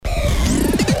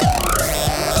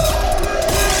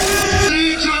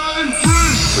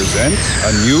presents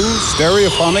a new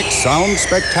stereophonic sound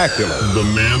spectacular. The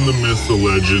man, the myth, the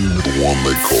legend, the one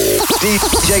they call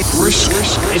DJ Brisk.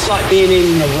 It's like being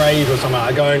in a rave or something,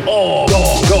 like going, oh,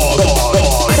 God, God, God,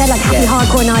 God. They're like happy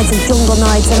hardcore nights and jungle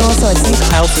nights and all sorts.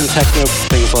 House and techno,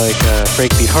 things like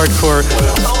breakbeat hardcore.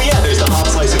 Oh yeah, there's the hard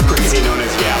slice of crazy known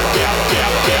as yeah.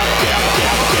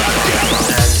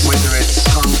 And whether it's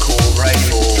punk or rave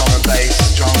or drum and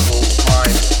bass, jungle, grime.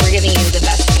 We're giving you the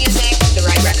best music, the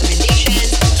right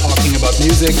recommendations. Talking about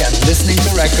music and listening to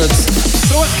records.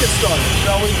 So let's get started,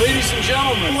 shall we? Ladies and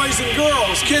gentlemen, boys and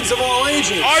girls, kids of all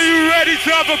ages. Are you ready to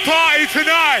have a party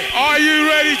tonight? Are you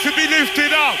ready to be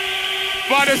lifted up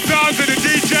by the sounds of the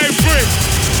DJ Brisk?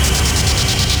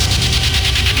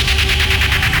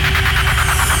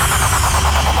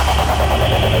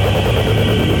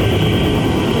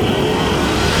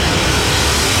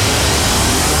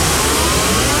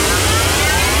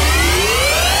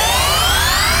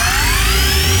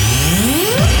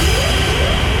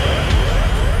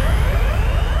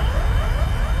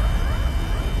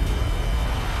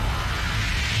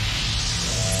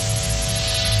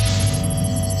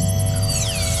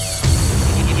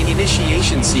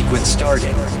 Initiation sequence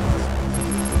starting.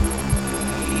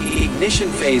 Ignition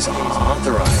phase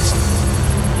authorized.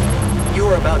 You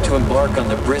are about to embark on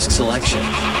the Brisk selection.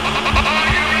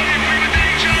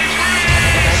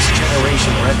 Next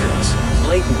generation records,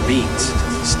 blatant beats,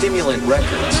 stimulant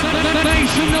records. Make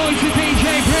some noise for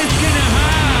DJ Brisk in the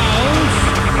house.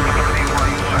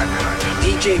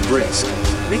 DJ Brisk,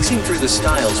 mixing through the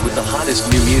styles with the hottest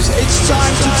new music. It's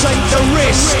time to take the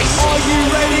risk. Are you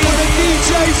ready for the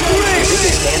DJ's Brisk?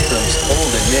 Biggest anthems,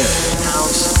 old and new.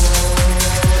 House,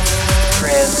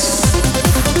 trance,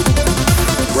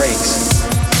 breaks,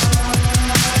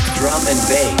 drum and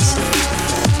bass,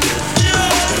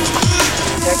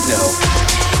 techno,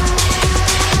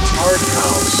 hard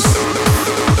house,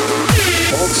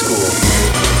 old school,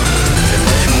 and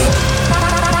much more.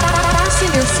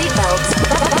 Fasten your seatbelts.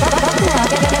 Buckle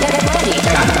up and get ready. 10,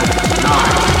 9,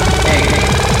 8,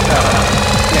 7,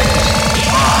 6,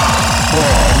 5, 4,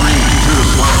 3,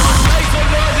 2, 1.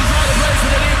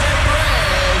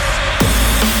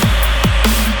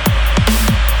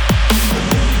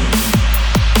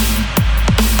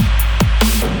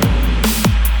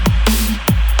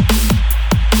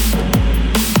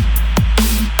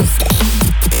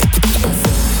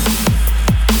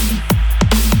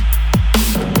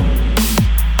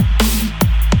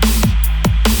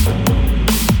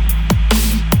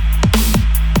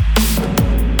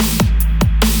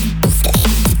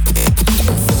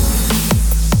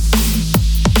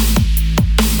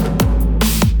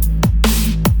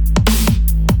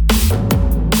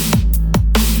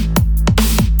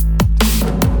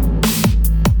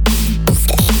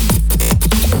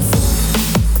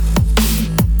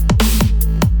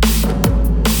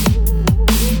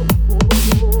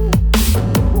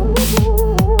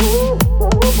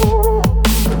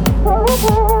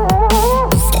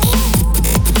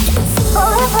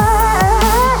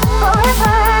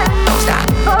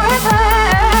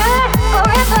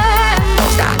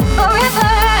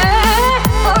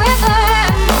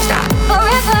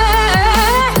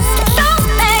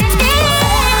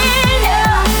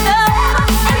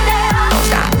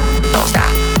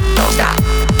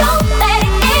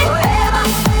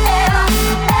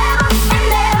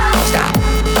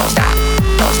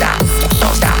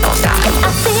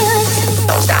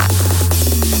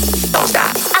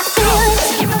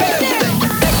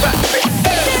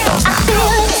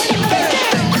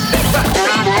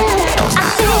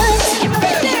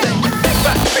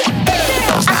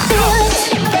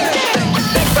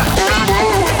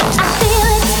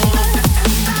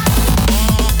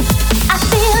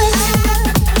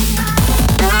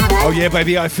 Yeah,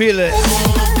 baby, I feel it.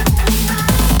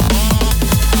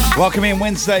 Welcome in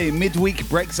Wednesday, midweek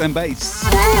breaks and bass.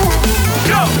 Go!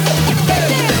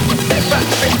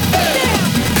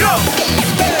 Go!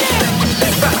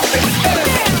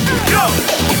 Go!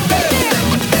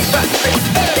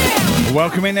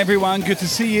 Welcome in, everyone. Good to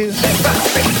see you.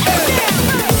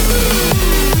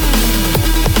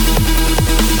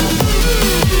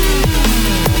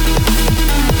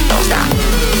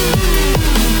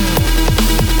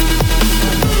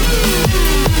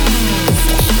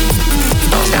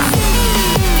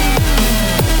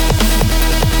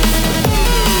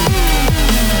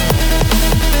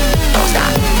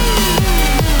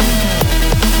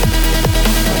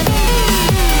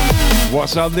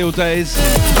 What's up, Lil Days?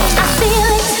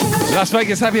 Las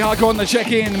Vegas Happy Hardcore on the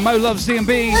check-in. Mo loves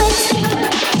D&B.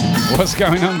 What's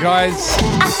going on, guys?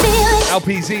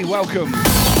 LPZ, welcome.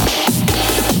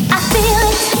 I feel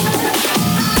it.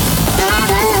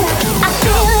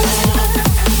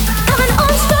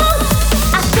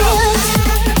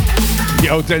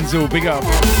 Yo, Denzel, big up.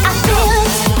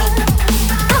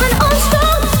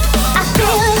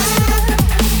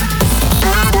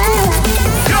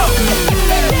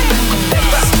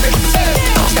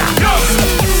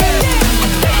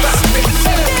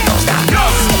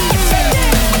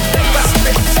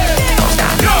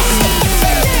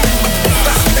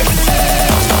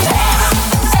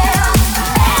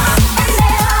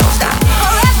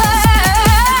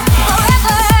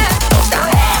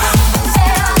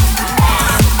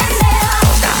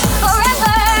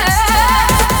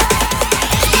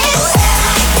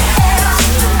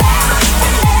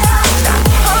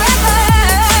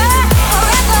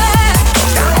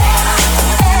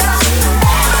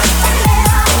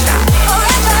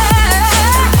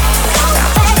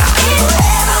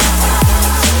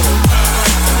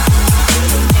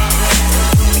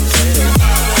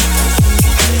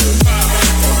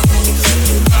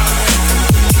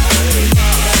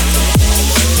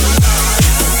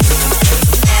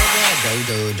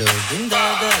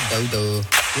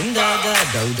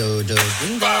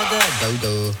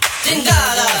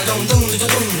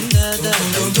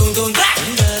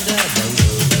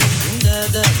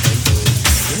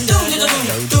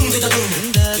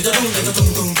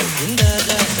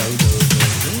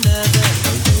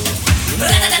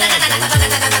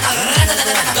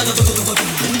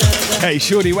 Hey,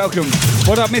 Shorty, welcome.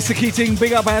 What up, Mr. Keating?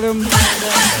 Big up, Adam.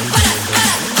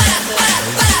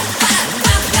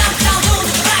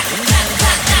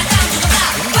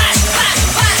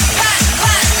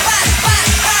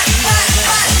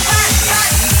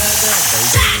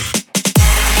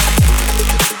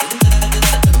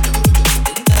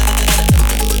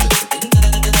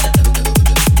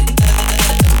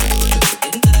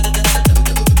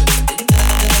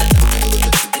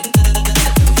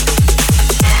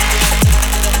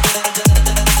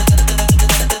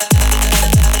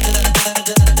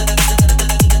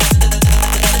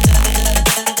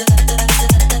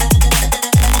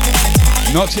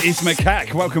 Not Is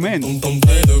Macaque, welcome in.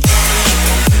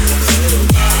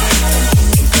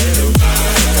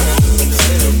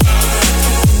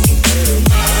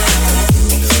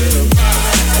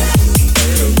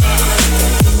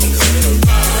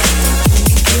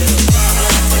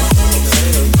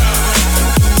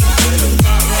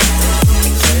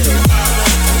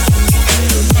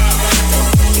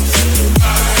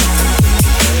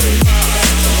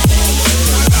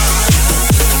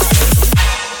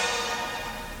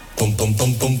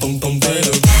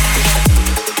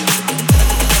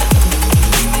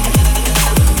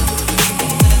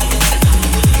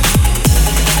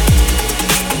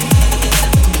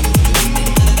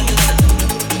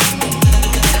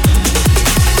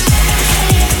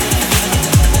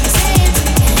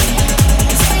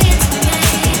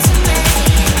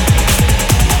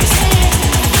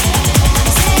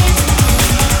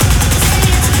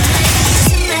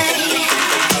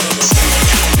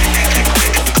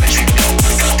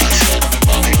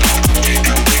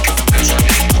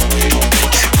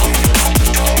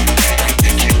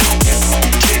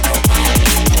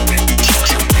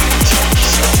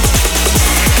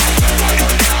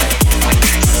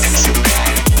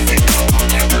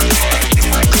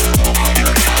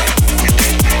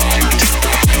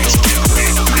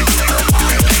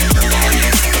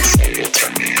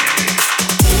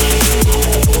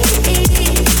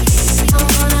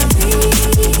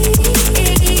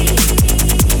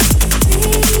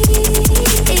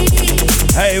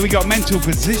 We got Mental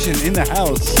Position in the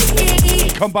house.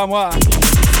 Konbanwa.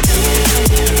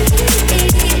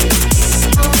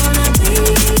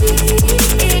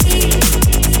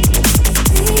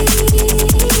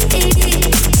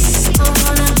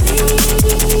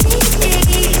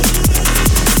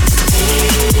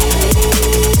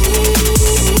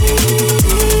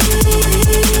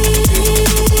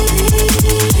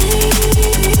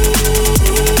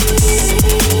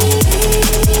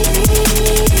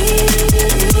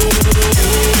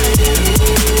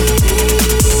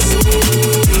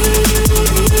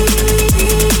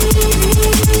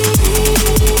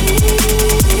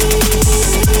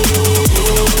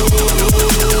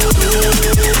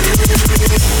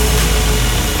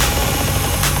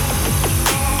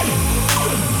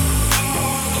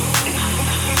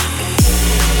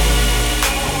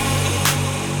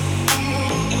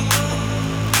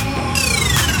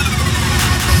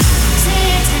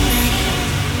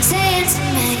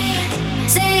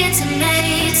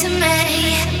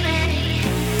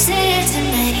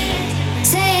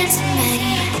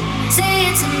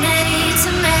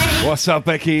 What's up,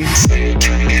 Becky?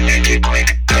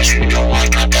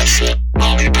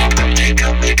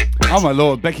 Oh my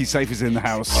lord, Becky Safe is in the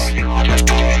house.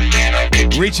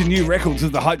 Reaching new records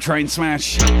with the Hype Train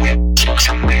smash. I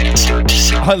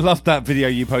love that video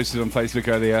you posted on Facebook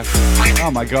earlier.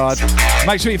 Oh my god.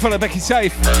 Make sure you follow Becky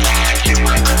Safe.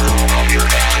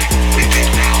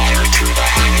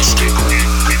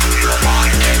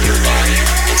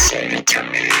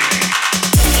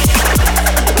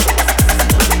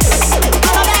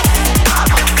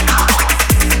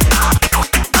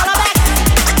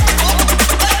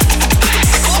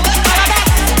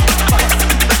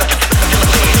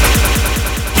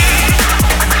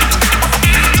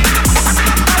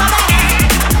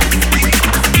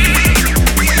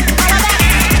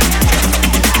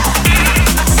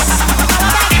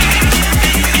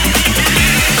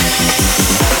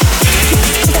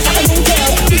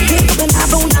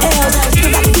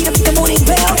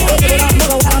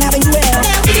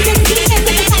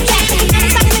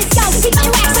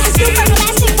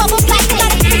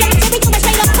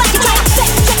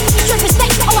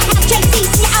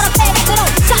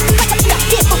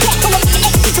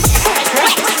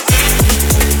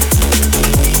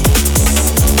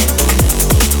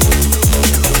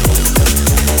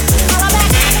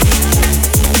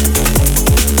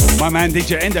 Man,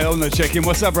 DJ Endo on the check-in.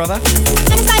 What's up, brother?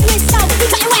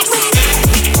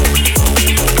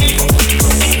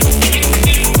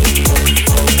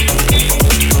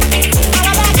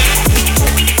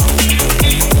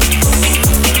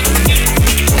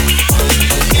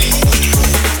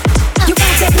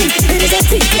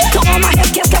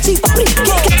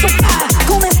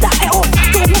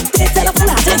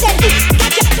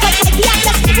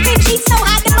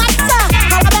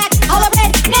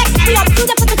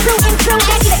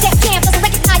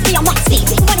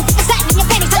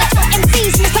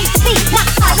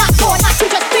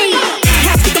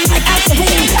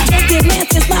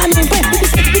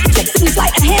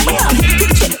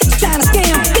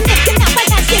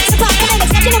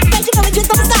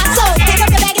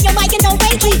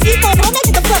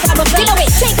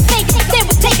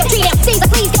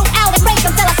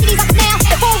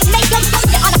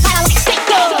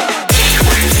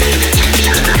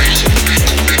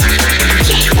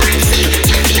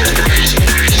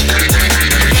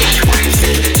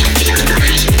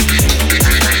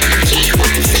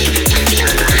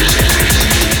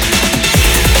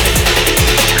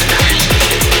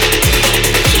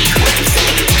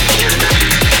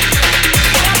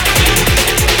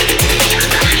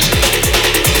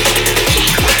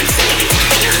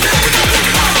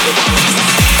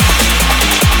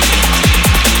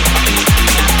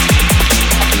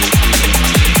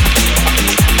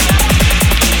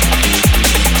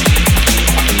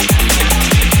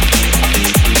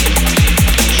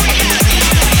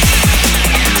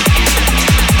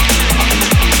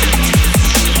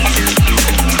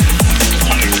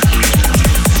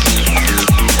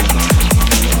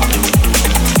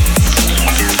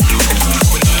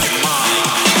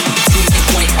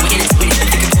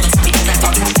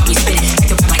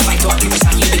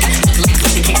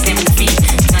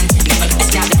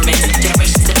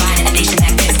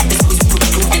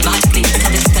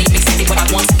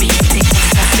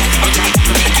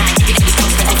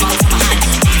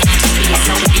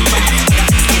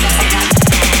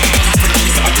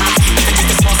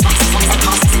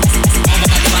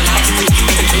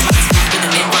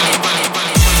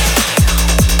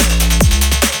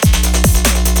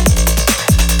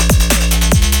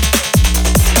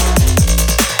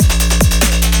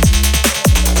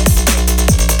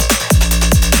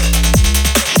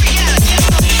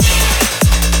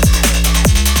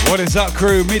 What's up,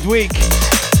 crew? Midweek,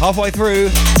 halfway through.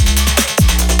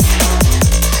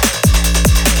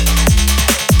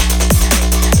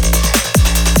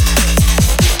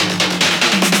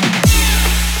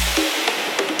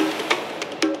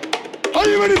 Are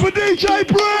you ready for DJ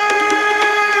Brisk?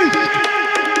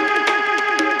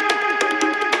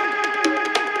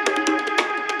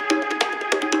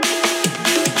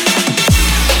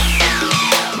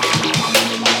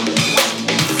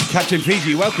 Captain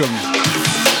Fiji, welcome.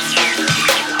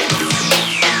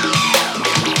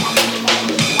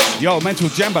 Yo, Mental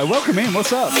Jambo, welcome in.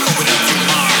 What's up?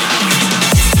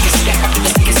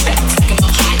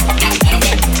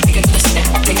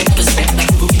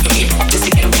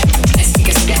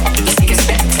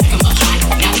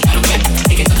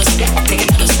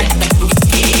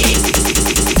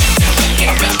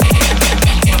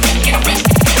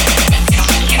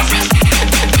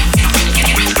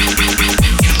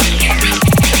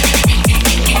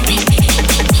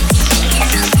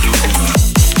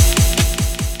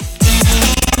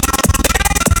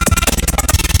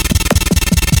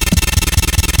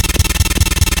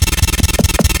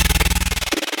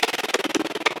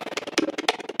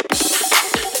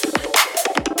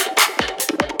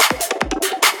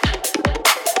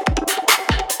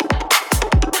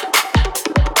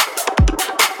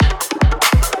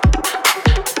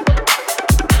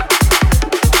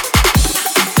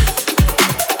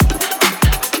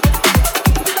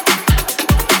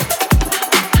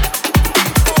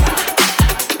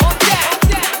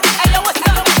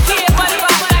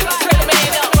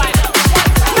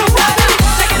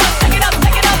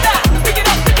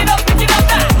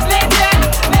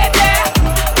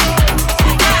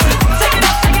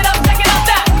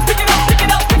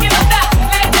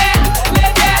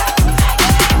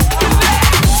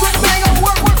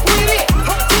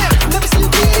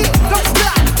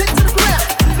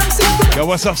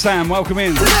 what's up, Sam? Welcome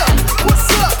in.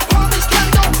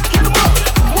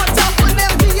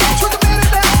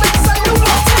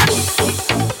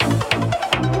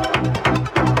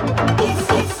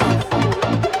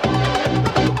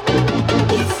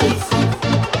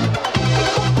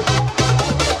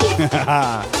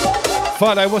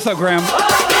 Friday, what's up, Graham?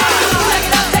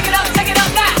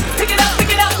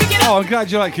 Oh, I'm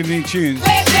glad you like new tunes.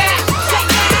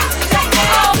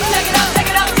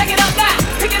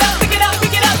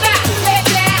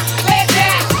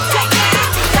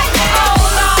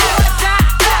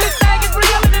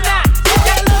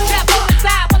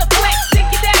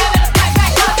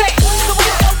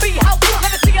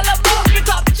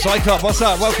 Psych up, what's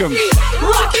up? Welcome.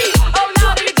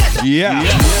 Yeah.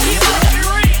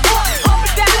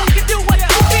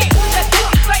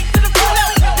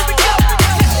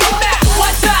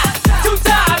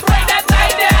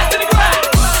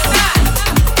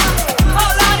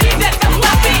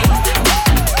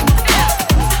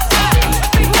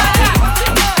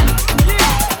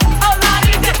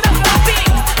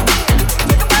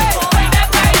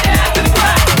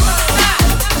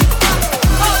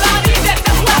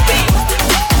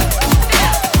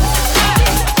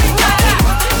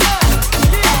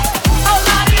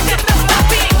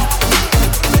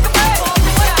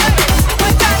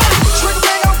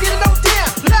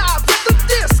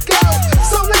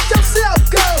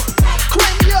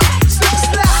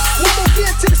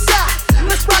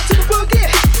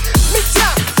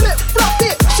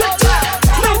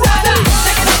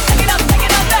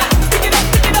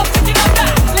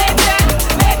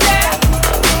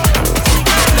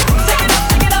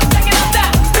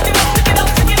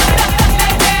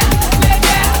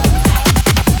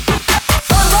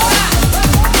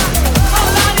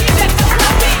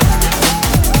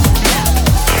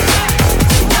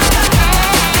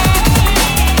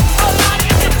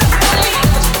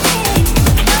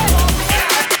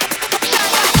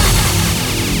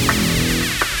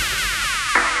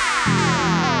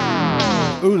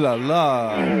 Ooh la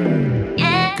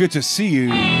la. Good to see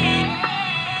you.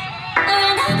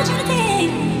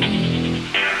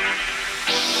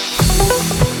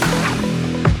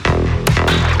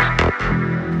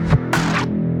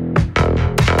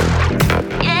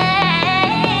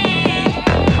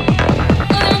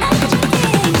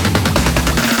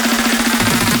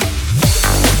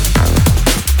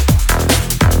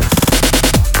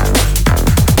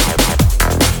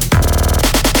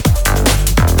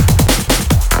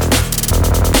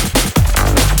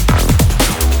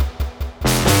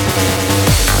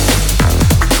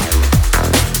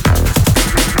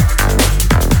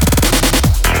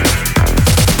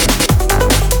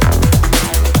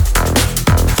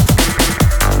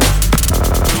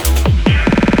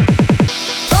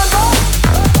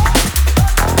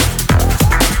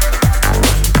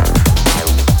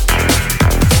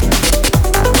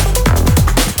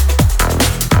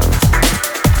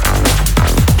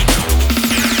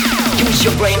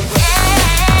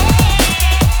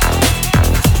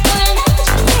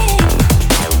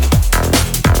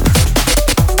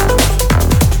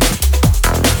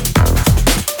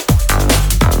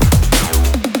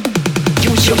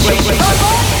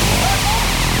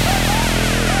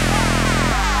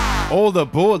 All the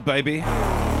board, baby.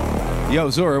 Yo,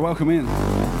 Zora, welcome in.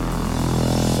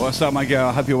 What's up, my girl?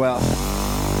 I hope you're well.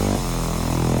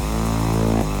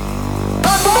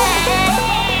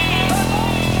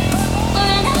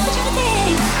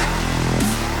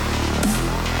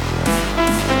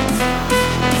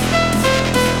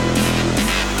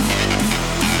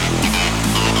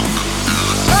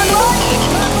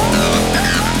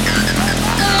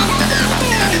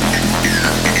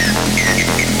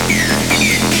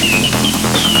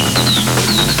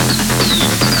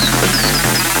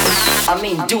 I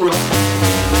mean, do it.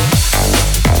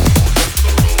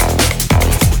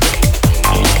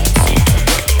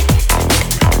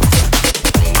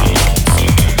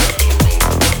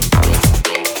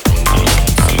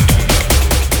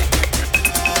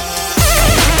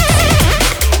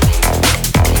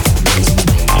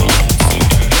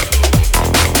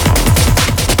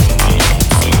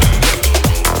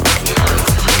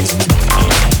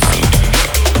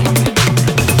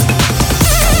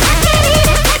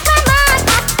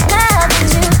 Now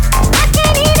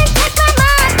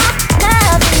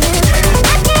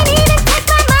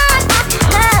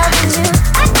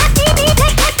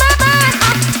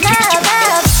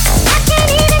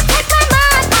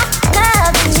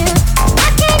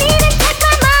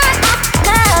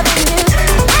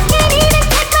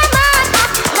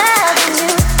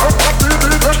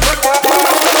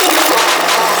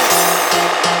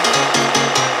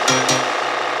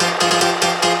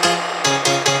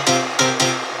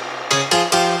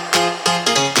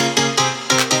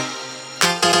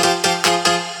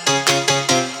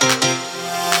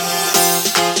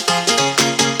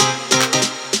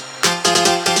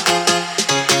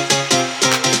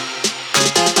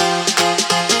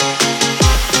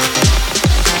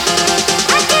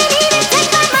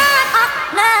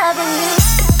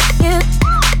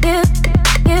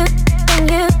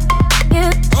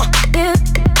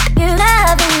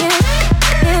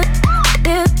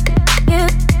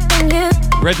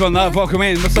one love, welcome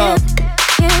in. What's up?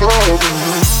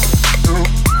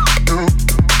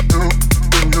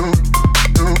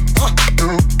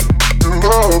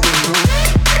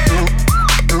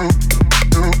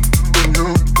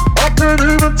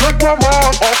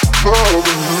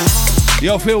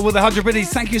 Yo, Phil with 100 biddies,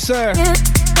 thank you, sir.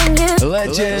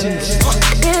 Legend.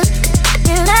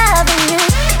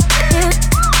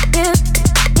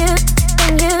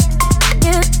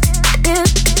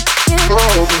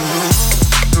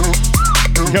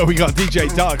 Yo, we got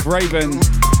DJ Dark Raven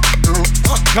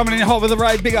coming in hot with the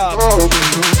raid. Big up.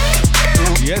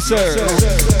 Yes, sir.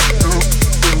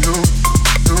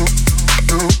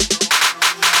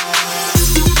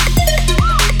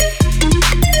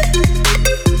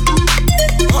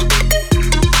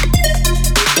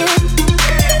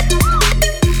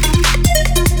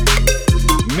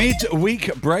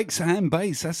 Mid-week breaks and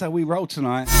bass. That's how we roll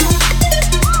tonight.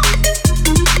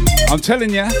 I'm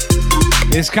telling you,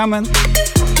 it's coming.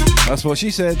 That's what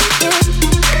she said. I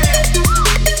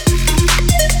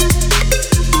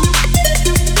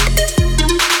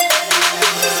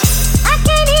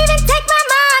can't even take my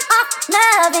mind off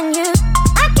loving you.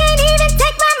 I can't even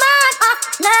take my mind off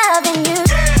loving you.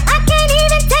 I can't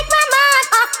even take my mind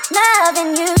off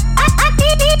loving you. I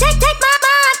can't even take my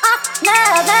mind off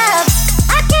love.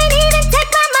 I can't even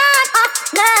take my mind off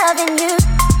loving you.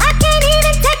 I can't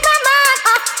even take my mind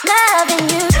off loving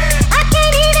you. I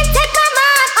can't even take my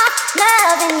mind off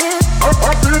loving you.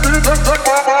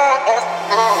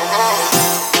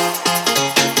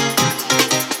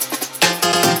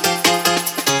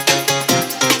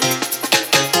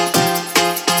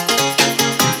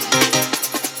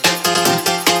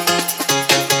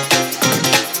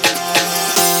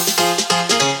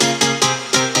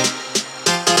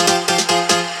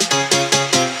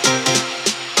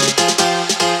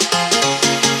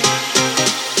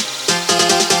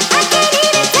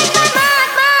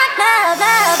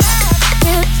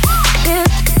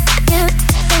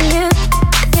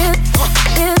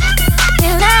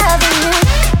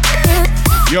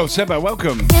 Yo, Seba,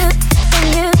 welcome.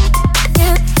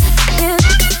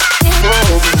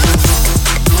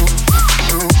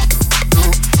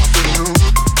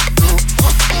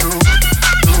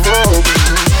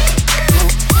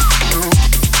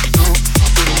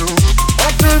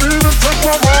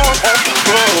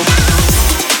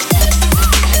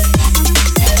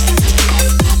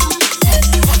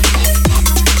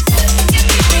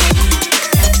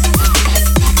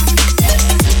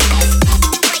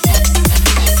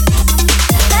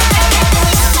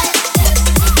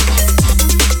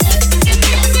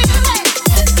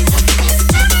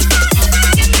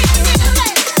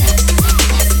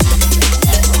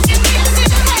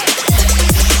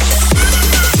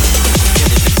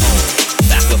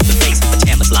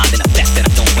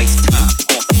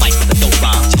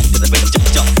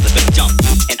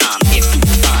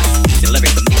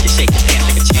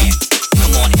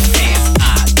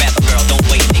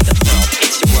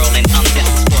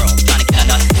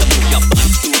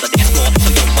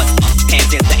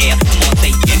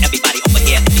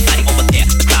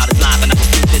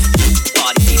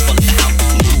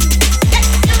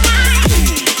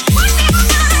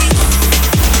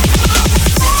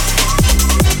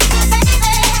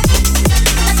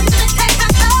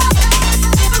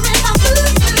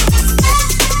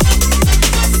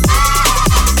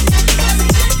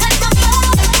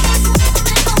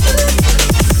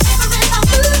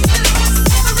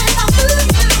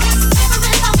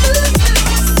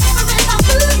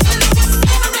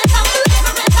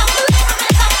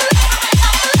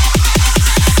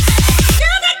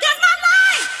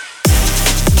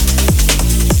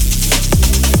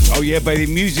 Yeah, baby,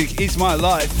 music is my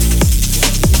life.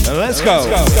 Let's go.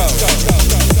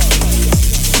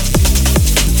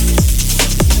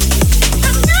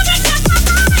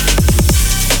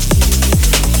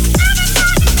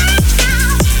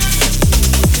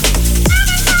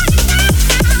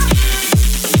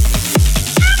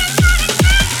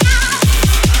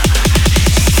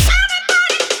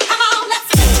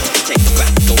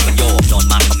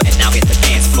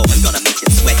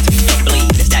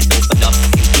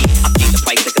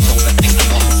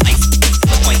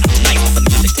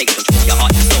 Your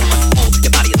heart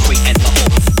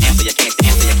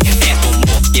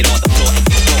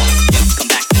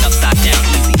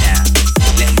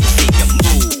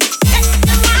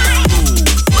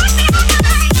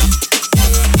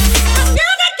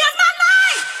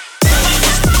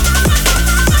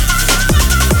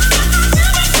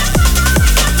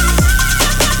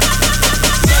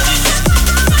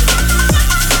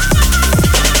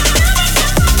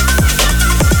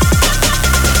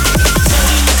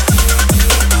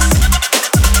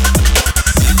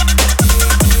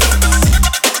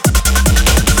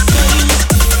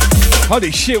Holy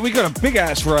shit, we got a big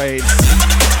ass raid.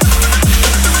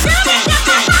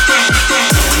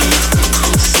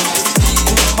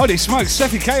 Holy smokes,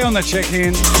 Steffi K on the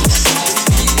check-in.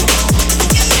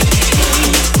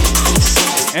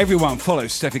 Everyone follow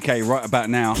Steffi K right about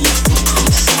now.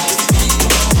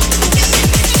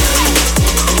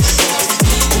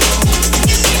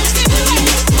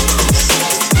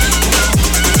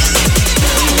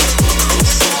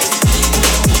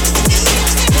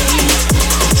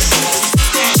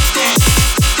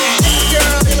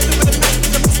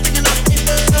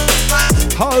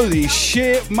 Holy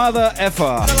shit, mother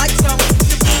effer.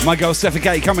 My girl Steffi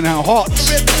K coming out hot.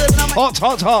 Hot,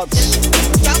 hot, hot.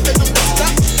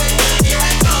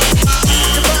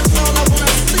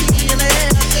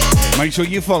 Make sure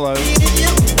you follow.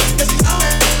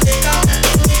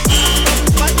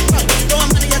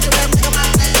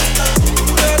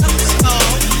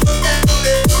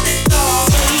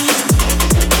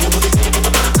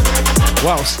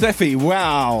 Wow, Steffi,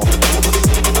 wow.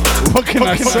 What can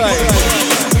I say?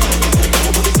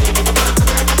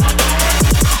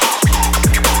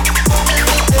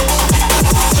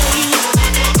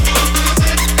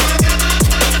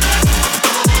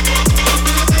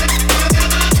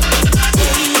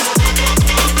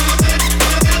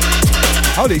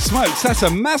 Holy smokes, that's a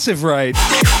massive raid.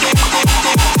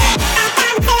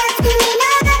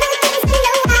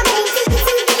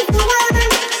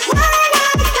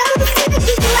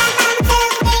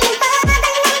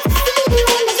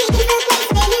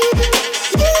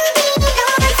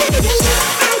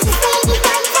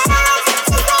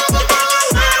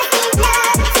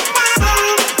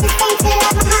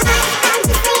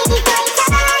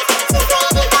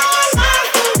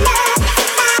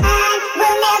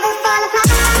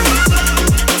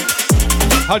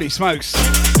 Holy smokes.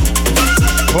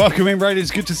 Welcome in,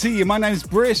 Raiders. Good to see you. My name's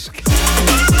Brisk.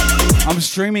 I'm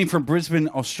streaming from Brisbane,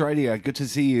 Australia. Good to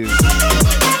see you.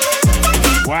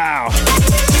 Wow.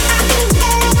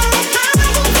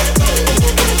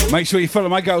 Make sure you follow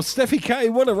my girl, Steffi K.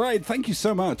 What a raid. Thank you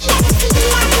so much.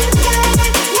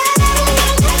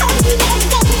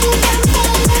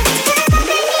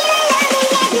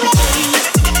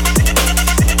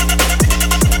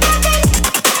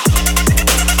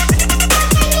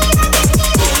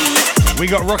 We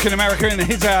got Rockin' America in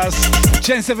his house.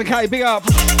 Gen 7K, big up.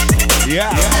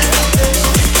 Yeah.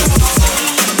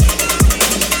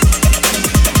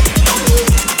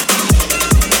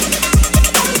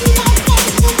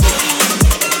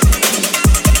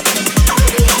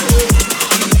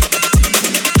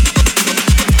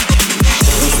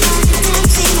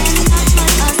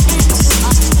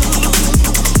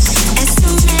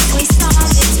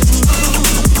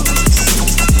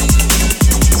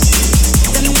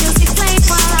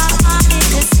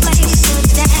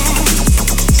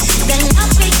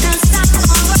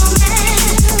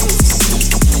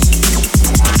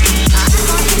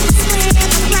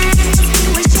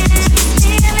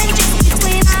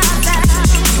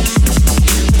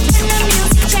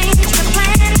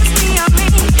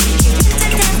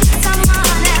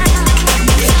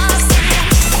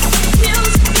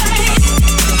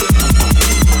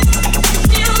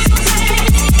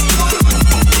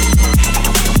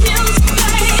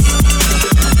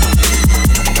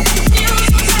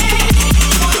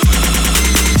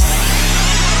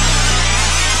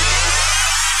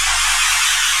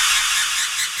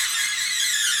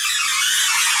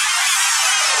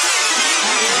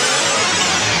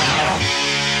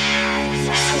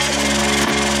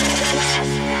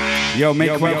 Yo,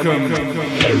 make welcome.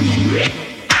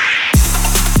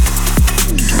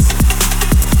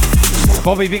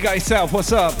 Bobby, big guy yourself,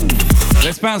 what's up?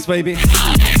 Let's bounce, baby.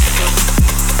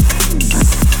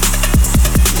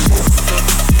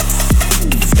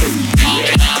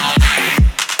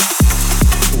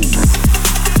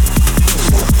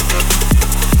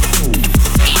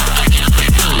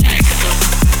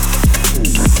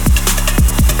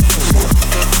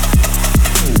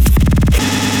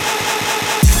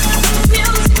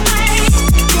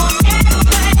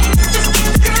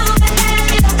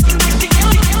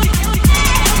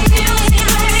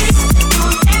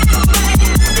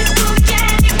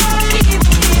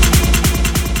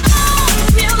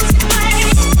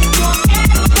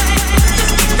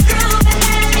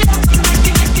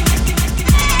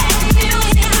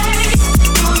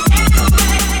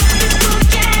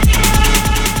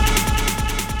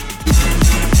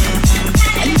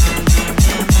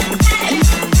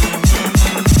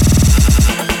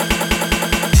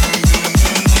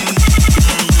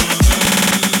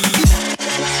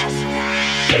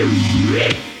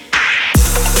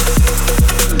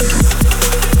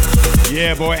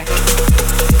 Yeah, boy.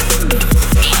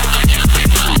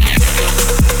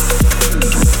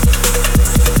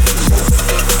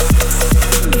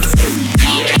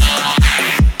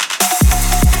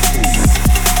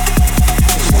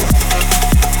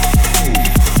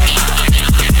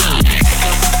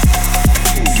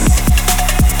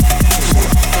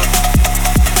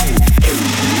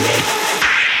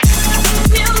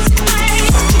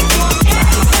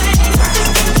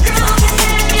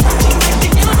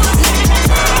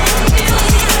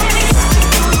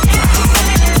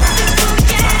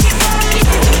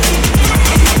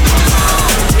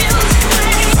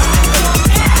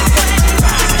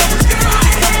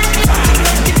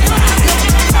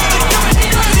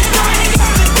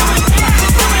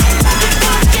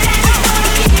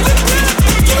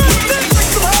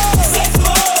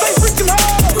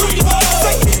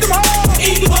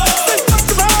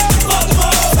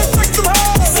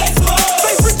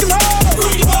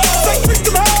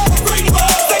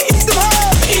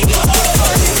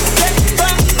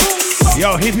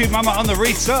 Yo, hippie mama on the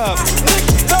resub.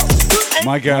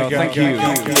 My girl, thank you.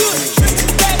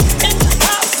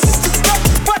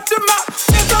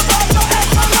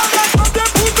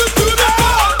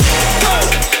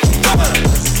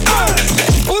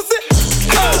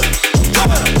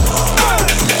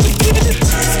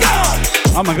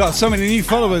 Oh my god, so many new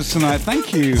followers tonight.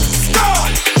 Thank you.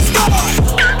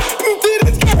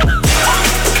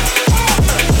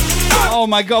 Oh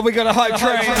my god, we got a hype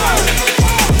train.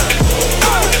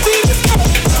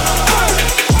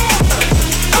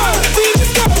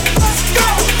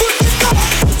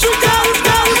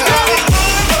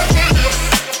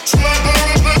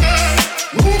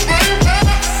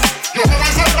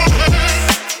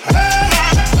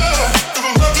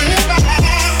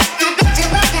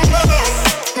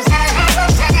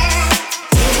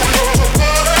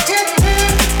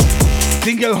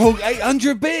 Dingo Hawk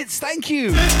 800 bits, thank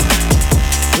you.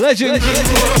 Legend.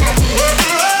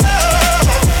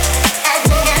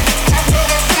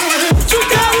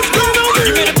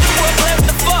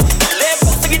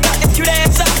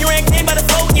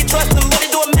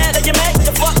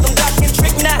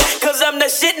 I'm the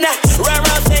shit now. Round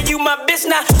round saying you my bitch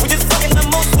now. We just fucking the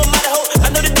most no matter hoe. I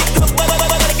know the dick good, but I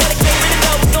gotta get rid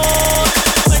of no.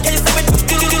 Can you say what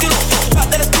you do? Drop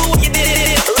that it's cool what you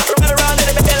did. Run around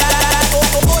in the bed like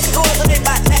go on they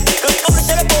back that. Cause all the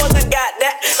shit boys I got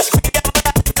that.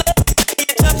 You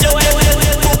jump your ass,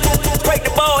 break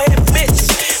the ball head bitch.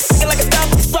 Fucking like a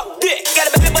stomp, suck dick. Got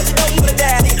a baby but you don't know the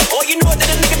daddy. All you know is that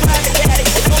the nigga drive the caddy.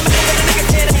 It don't matter what the nigga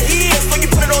said in his ears. So you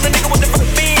put it on the nigga with the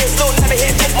first beers. So never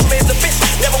hit it.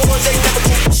 Never once ain't never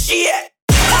get shit.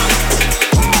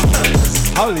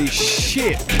 Holy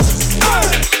shit.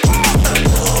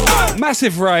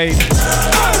 Massive raid.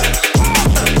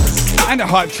 And a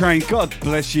hype train. God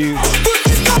bless you.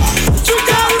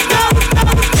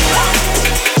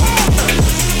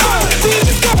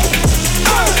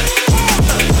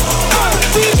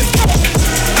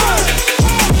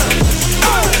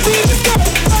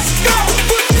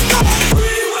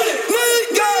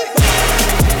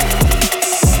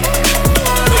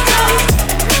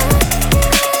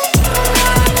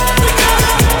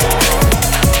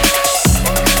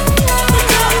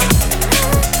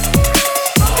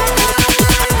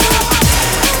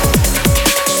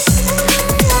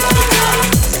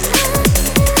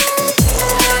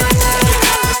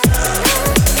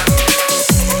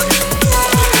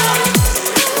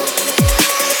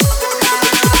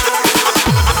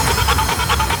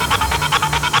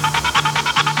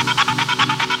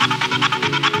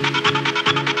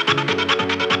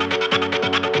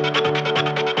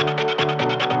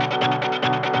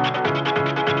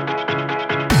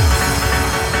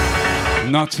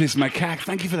 Noctis Macaque,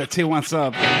 thank you for that tier 1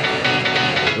 sub.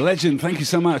 Legend, thank you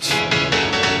so much.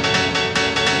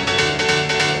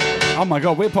 Oh my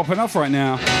god, we're popping off right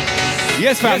now.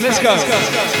 Yes, fam, let's go. I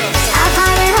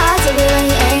find it hard to be when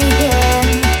you ain't here.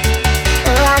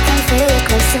 Oh, I can feel you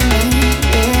close to me,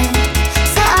 yeah.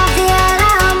 Set off the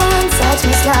alarm and touch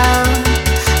me slow.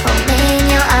 Hold me in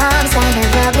your arms like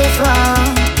never before.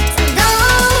 So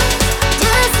don't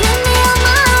just leave me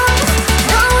alone.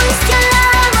 Don't waste your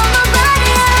love on my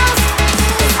body else.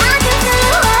 'Cause I can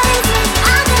feel it waiting,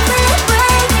 I can feel it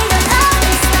breaking. Your love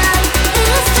is stuck,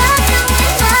 it's stuck in me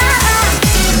now.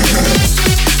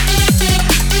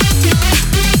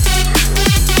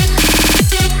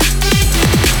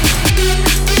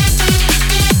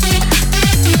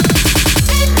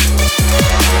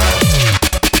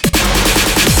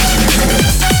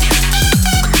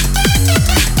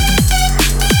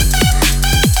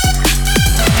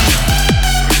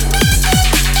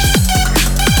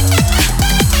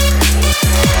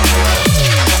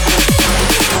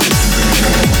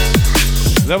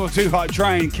 Level 2 hype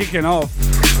train kicking off.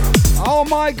 Oh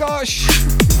my gosh.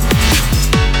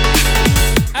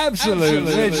 Absolute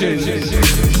legend.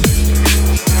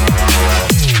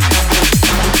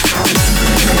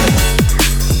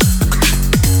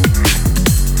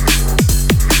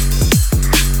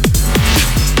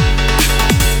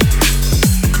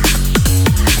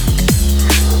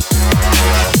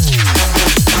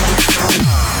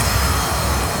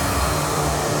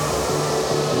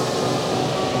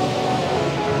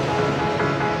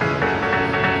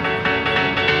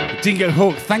 Dingo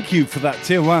Hawk, thank you for that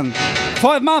tier 1.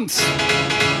 5 months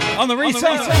on the reset.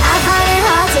 I find it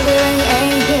hard to be when you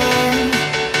ain't here.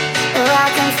 Oh, I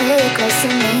can feel you close to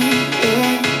me,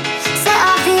 yeah. Set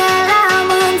off the alarm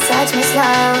and touch me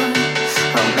slow.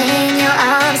 Hold me in your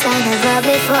arms like never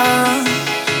before.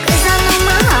 'Cause I know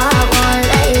my heart won't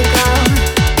let you go.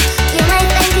 You might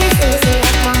think it's easy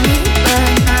for me,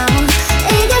 but no.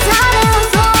 It gets harder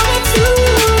for me too.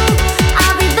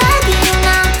 I'll be begging you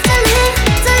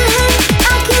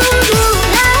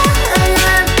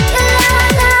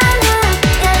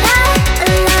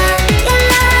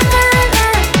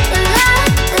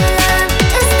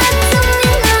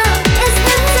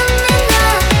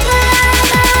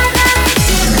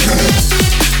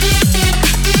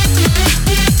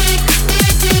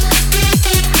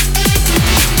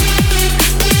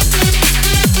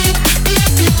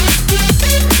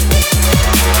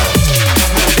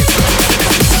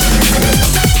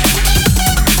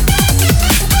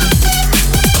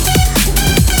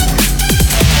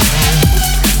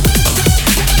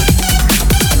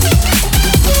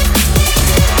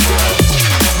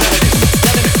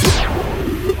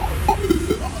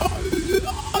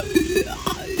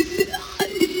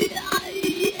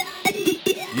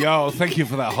Yo, thank you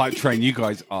for that hype train. You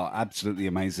guys are absolutely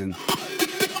amazing.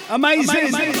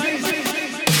 Amazing.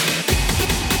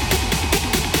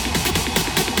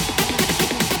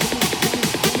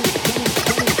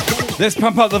 Let's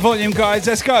pump up the volume, guys.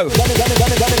 Let's go.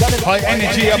 High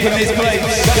energy up in this place.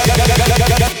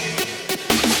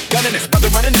 Gunning this,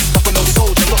 brother running this, stuff with no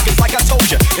soldier. Look, it's like I told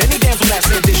you. Any damsel that's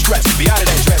in distress, be out of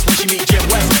that dress when she meet Jim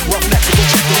West. Rough neck, you go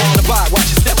check her on the vibe. Watch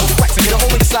your step, will flex and get a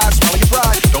hold inside. Swallow your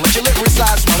pride. Don't let your liver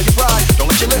reside. Swallow your pride.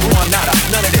 Don't let your liver run. Nada,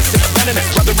 none of this. Gunning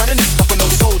this, brother running this, stuff with no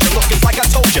soldier. Look, it's like I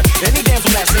told you. Any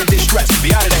damsel that's in distress,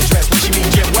 be out of that dress when she meet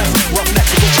Jim West. Rough neck,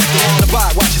 you go check her on the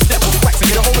vibe. Watch your step, will flex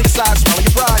and get a hold inside. Swallow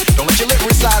your pride. Don't let your liver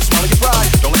reside. Swallow your pride.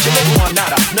 Don't let your liver run.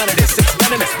 Nada, none of this.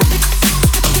 Gunning this.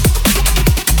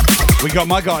 We got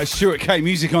my guy Stuart K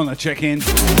Music on the check-in.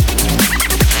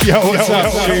 Yo, what's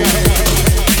up, Stu?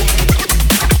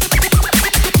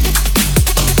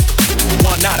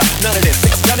 Nada, none of this,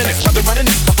 none of this, brother running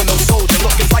this, stuff with no soldier.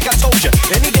 Look, it's like I told you.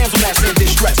 Any damsel that's in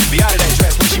distress, be out of that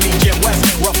dress when she meet Jim West.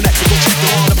 Rough neck, you go check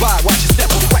her on the vibe. Watch your step,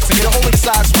 will flex and get a hold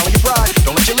inside. Swallow your pride.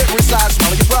 Don't let your liver reside.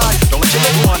 Swallow your pride. Don't let your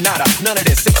liver run. Nada, none of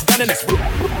this, none of this.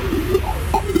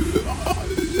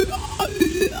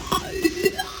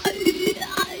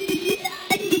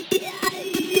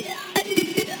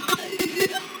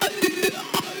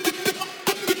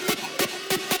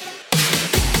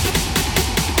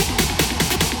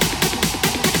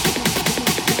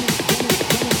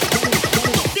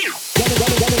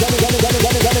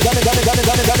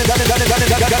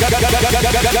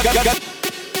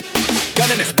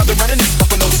 Gunning this, brother running this,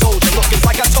 stuff with no soldier. Look, it's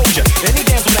like I told you. Any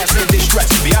damsel that's in distress,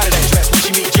 be out of that dress when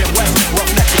she meet Jim West. Rough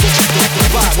neck, you go check the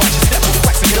vibe. Watch your step, will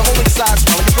flex and get a hold inside.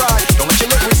 Swallow your pride. Don't let your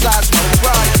liver reside. Swallow your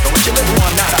pride. Don't let your liver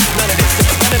run. Nada, none of this.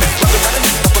 Gunning this, brother running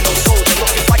this, stuff with no soldier.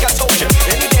 Look, it's like I told you.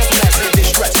 Any damsel that's in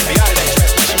distress, be out of that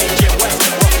dress when she meet Jim West.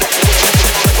 Rough neck, you go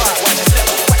check the vibe. Watch your step,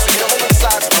 will flex and get a hold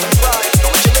inside. Swallow your pride.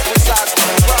 Don't let your liver reside. Swallow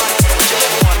your pride. Don't let your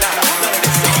liver run. Nada, none of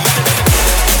this.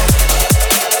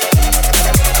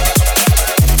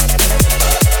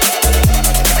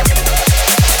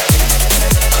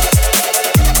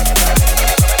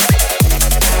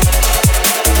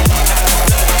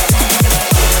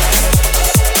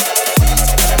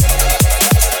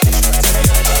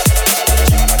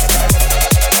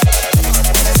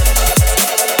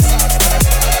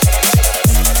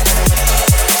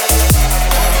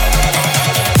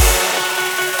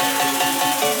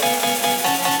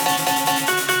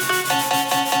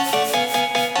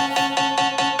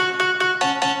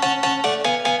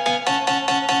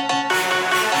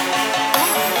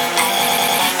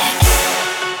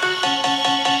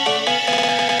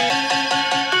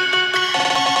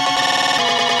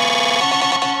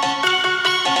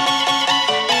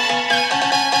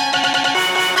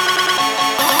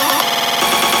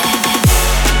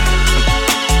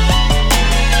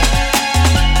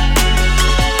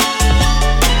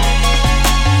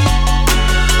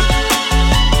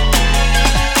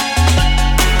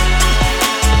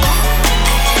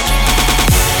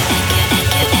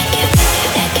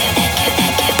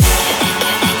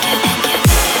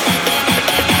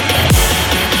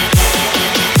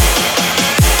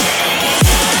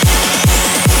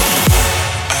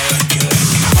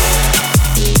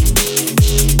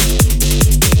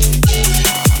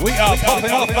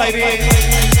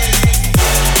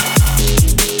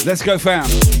 Let's go, fam.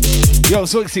 Yo,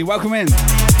 Swixy, welcome in.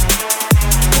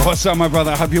 What's up, my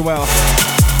brother? I hope you're well.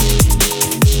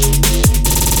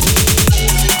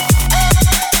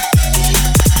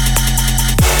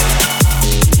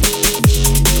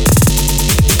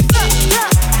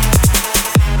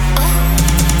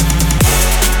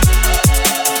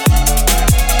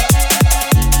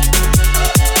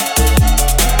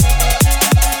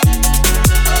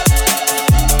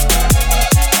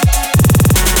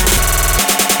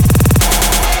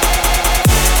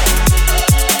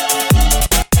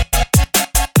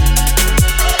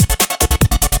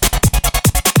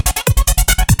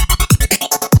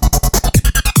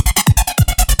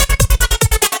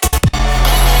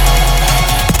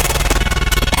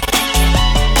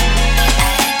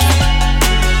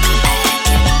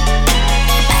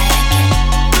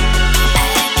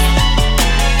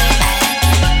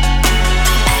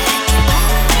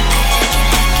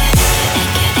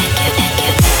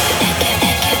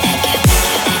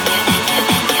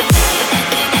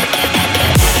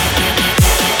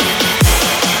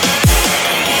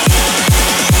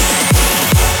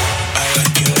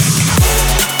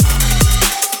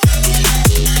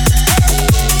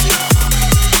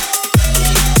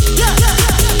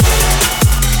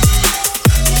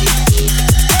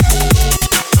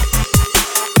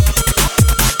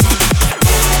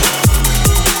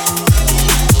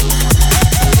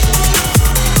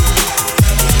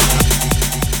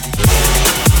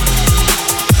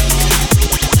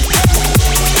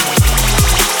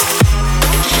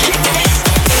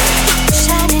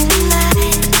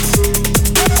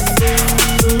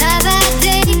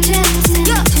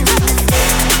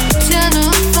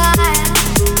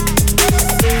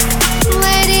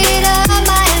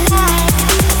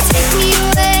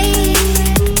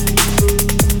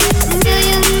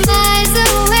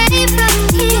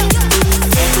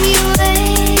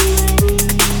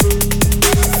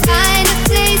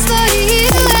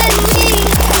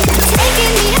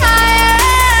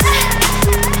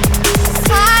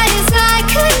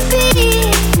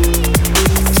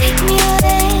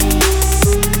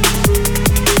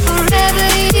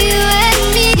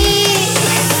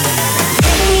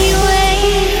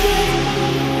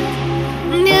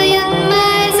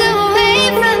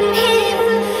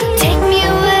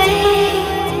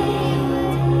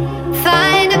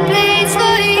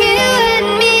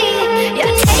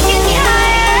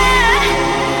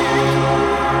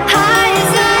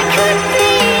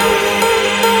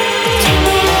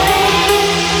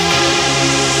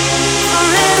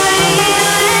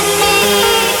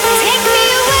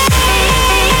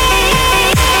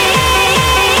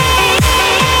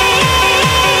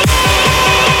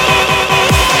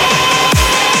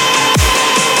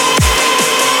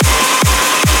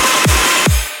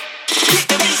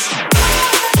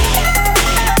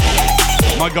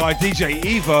 DJ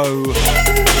Evo.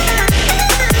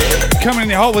 Coming in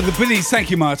the hole with the Billies.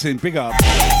 Thank you, Martin. Big up.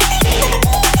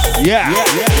 Yeah.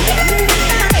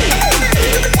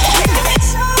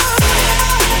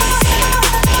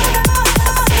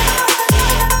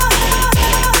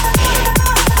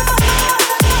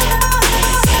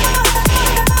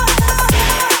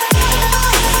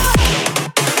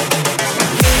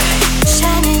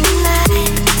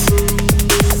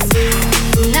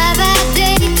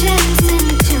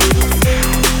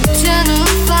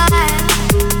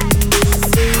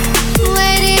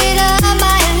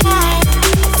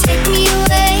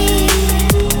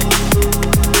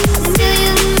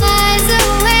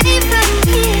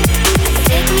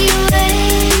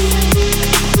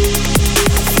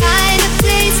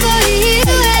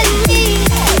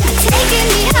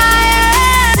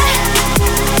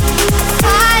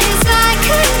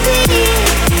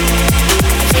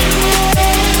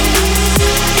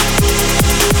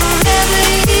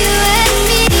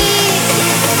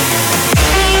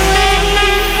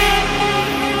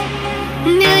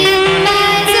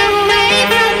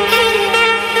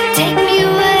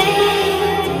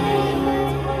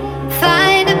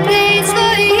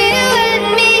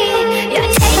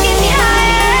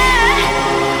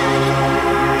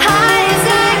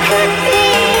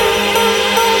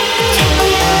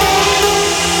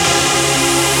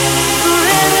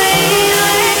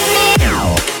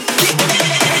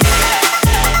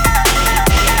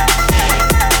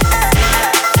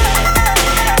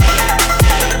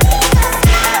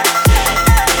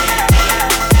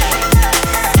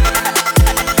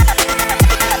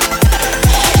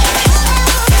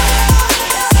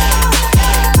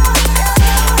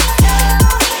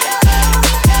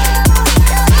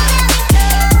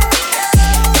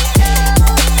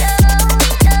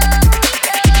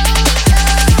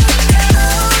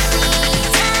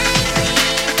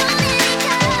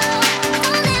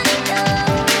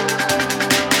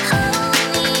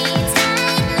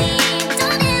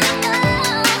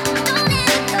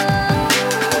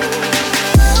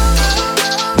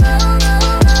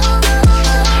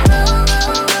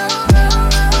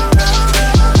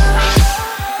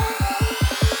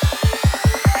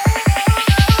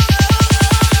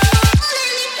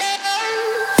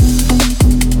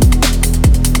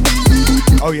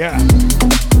 Oh yeah.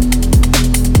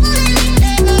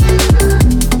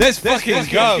 Let's fucking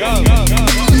go.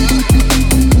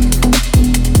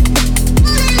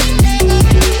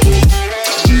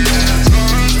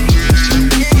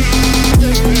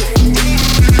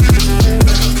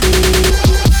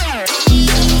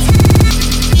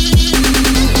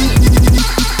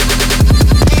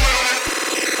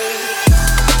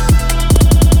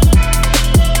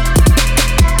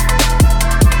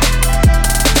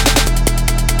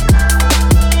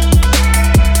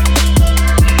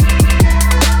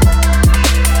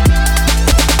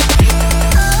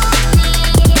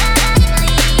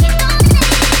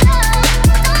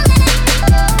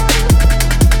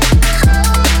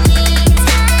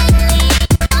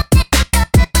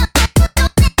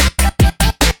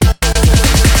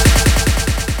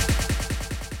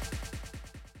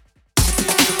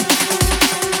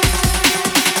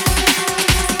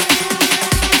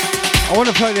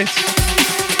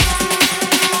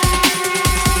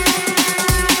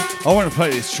 I want to play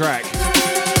this track.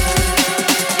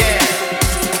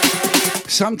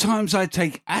 Sometimes I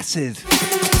take acid.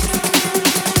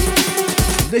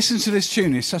 Listen to this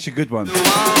tune, it's such a good one.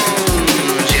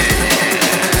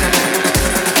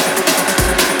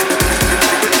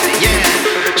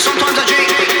 Sometimes I drink,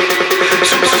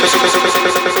 sometimes I smoke,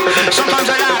 sometimes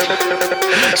I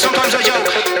laugh, sometimes I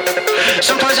joke,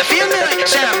 sometimes I feel like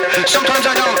Sam, sometimes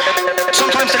I don't,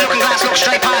 sometimes the looking glass looks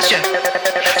straight past you,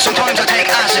 sometimes I take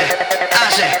acid,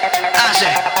 acid,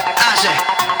 acid, acid,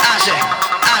 acid,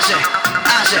 acid,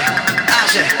 acid,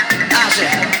 acid, acid,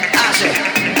 acid,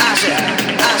 acid,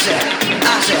 acid,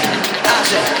 acid,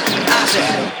 acid,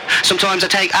 acid, sometimes I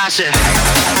take acid.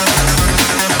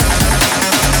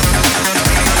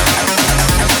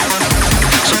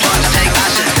 Sometimes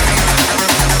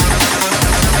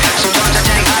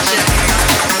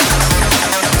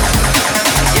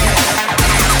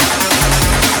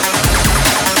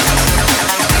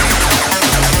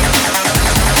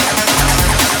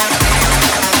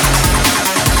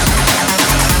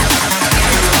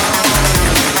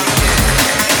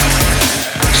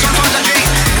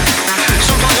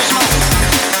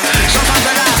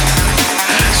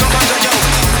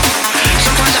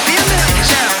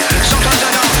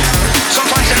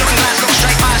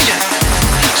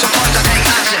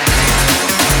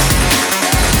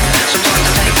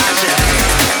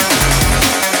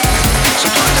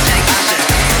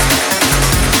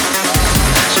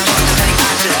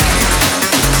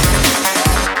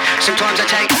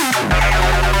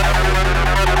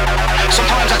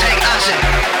Sometimes I take acid.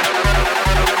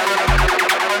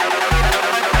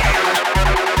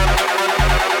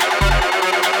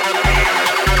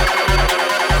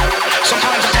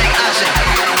 Sometimes I take acid.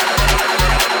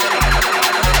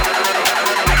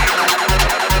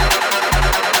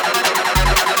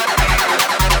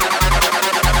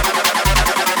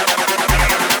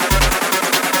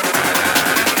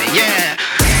 Yeah.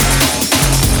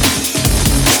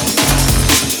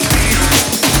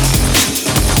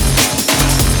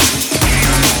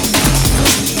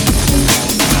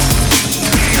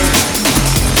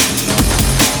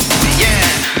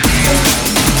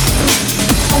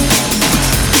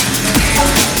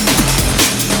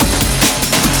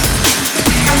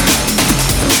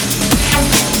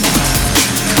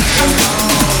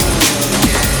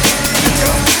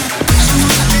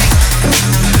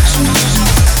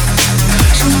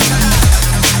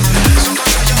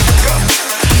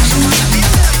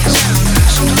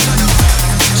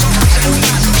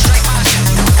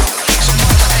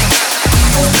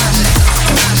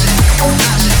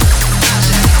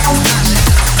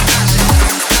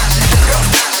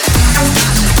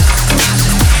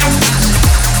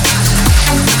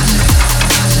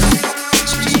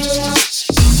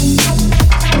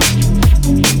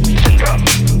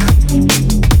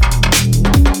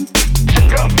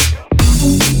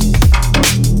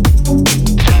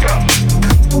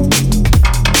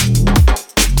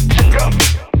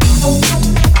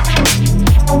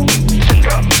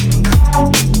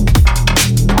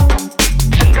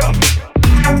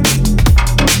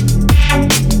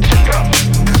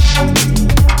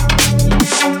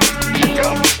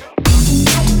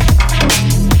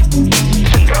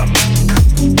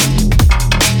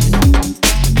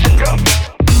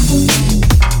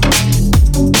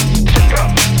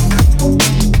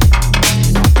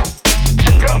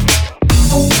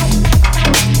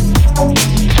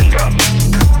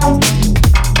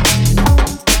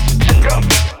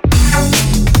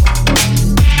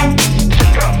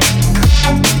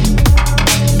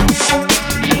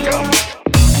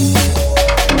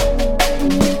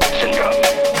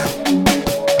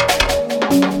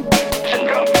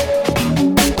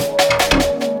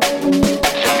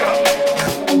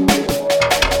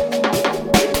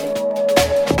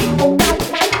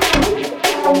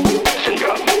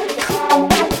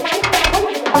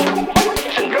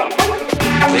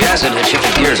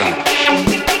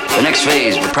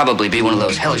 Probably be one of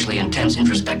those hellishly intense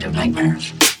introspective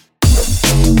nightmares.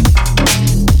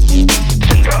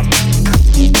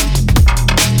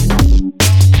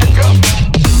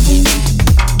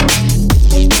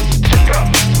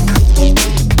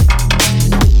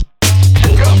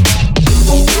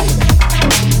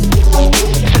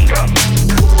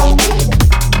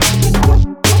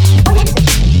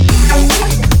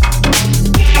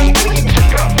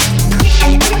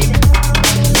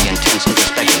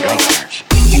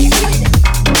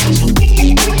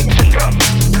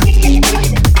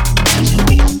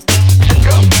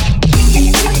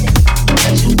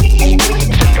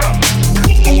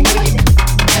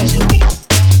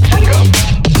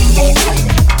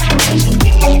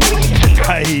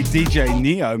 DJ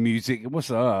Neo music,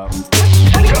 what's up? The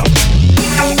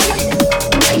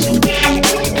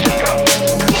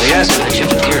acid had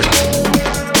shifted gears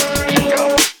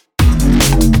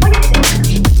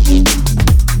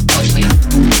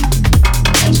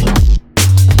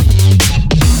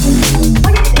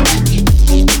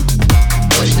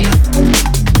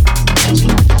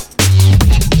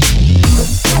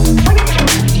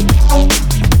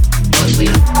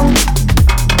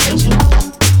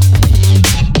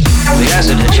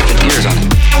on it.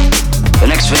 The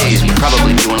next phase would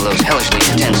probably be one of those hellishly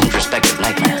intense introspective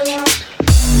nightmares.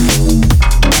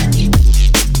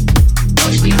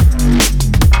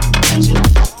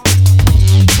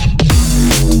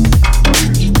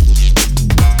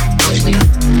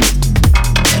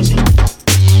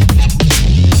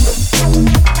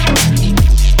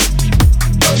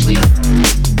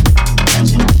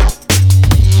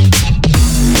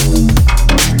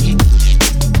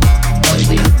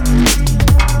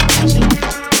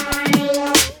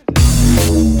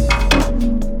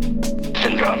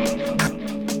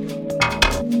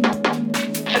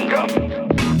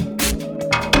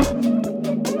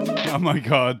 Oh my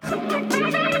god. The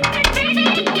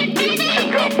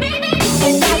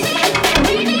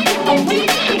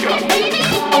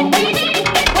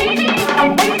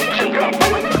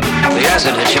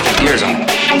acid had shifted gears on it.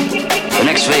 The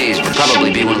next phase would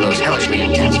probably be one of those hellishly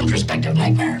intense introspective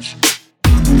nightmares.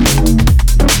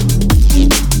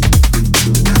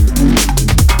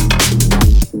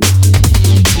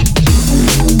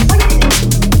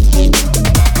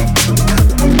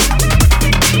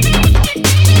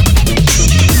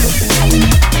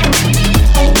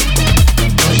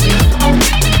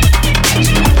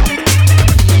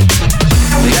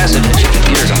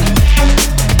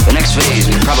 next phase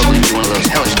will probably be one of those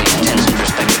hellishly intense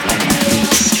introspective nightmares.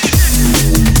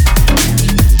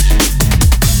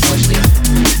 Hellishly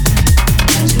intensive.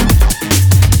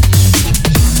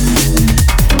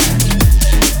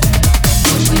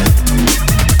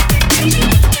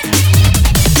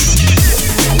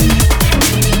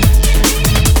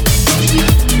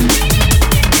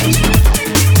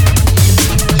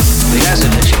 The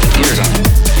acid that shifts gears on it.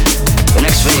 The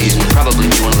next phase will probably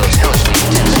be one of those hellishly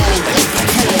intense introspective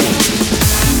nightmares.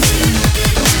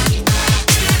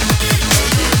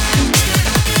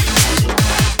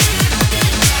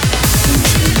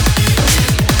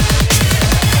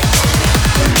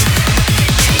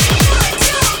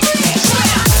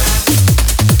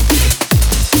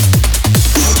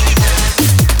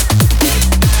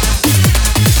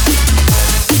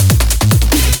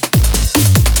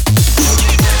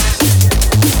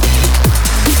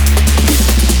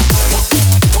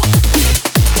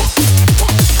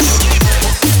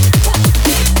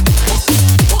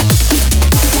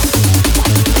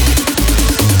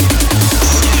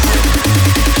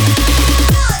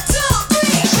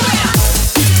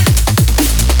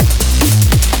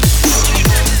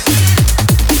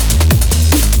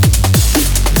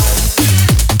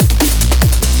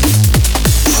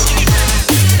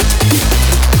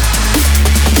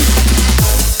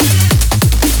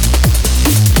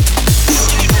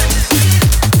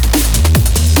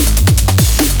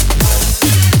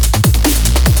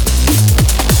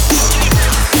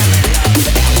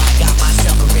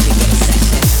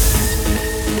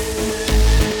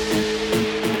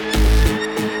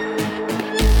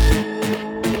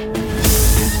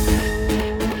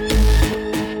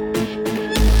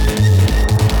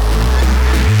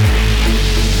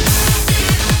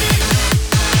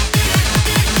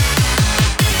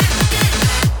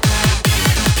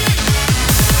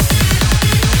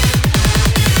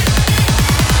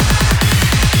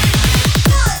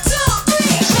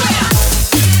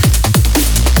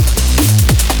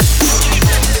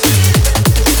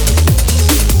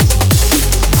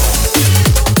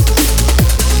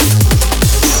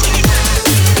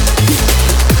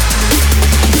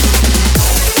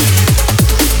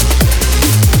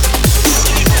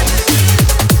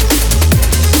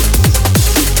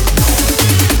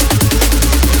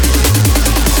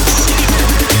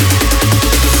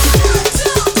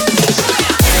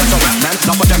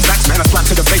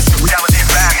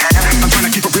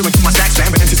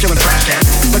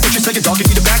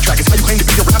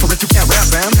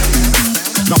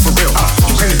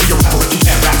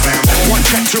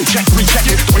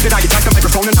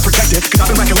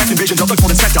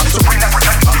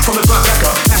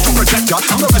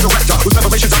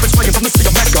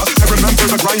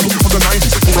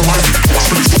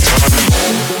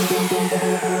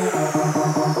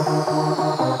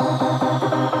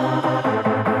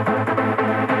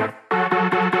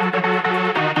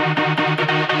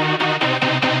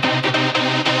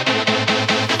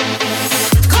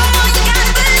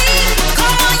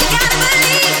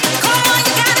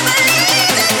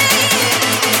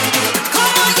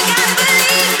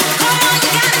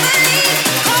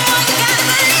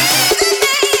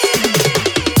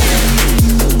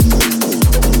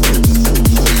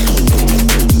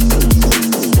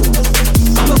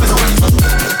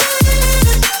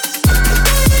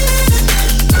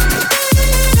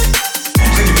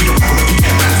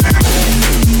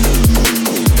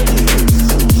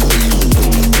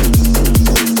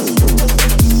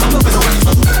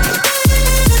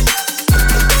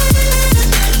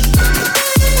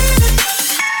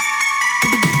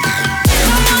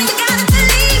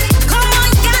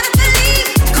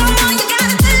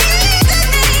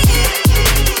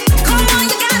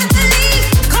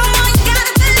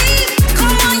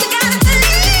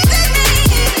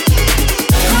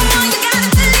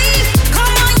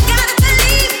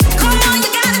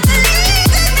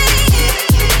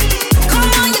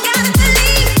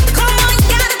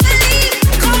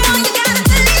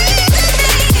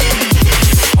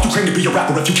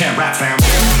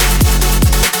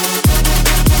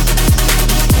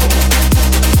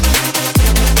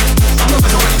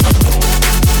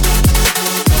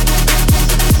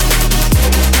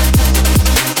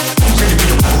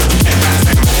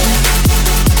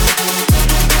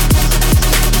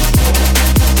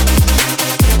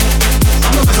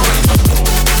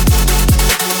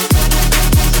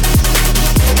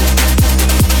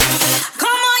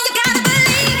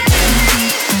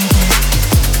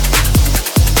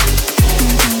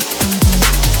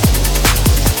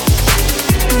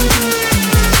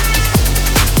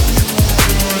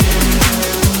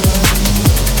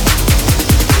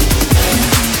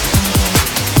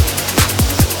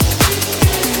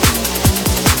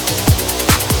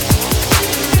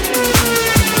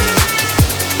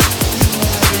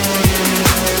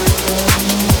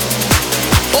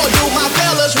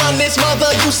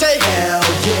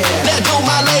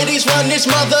 this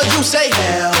mother? You say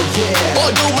hell yeah. Or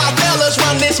do my fellas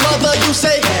run this mother? You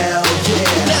say hell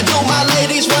yeah. Now do my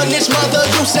ladies run this mother?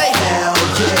 You say hell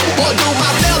yeah. Or do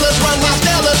my fellas run my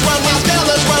fellas run my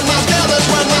fellas run my fellas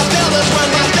run my fellas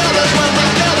run my fellas run my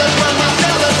fellas run my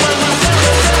fellas run my fellas.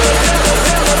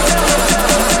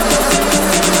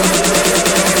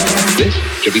 This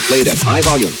should be played at high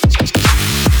volume.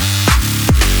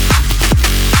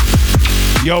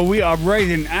 Yo, we are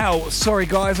raiding out. Sorry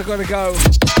guys, I gotta go.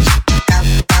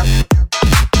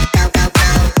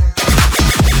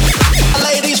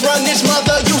 Ladies run this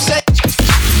mother, you say.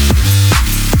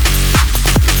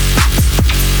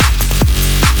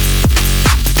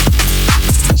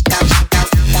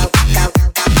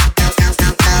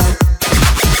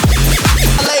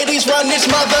 Ladies run this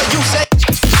mother, you say.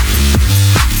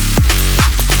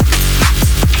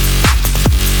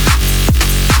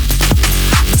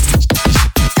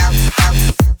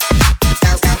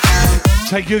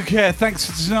 Take good care. Thanks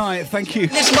for tonight. Thank you.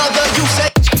 This mother, you say.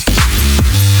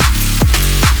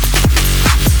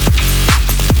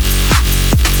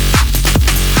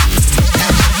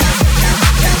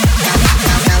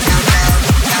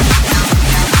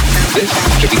 This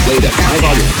should be played at high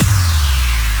volume.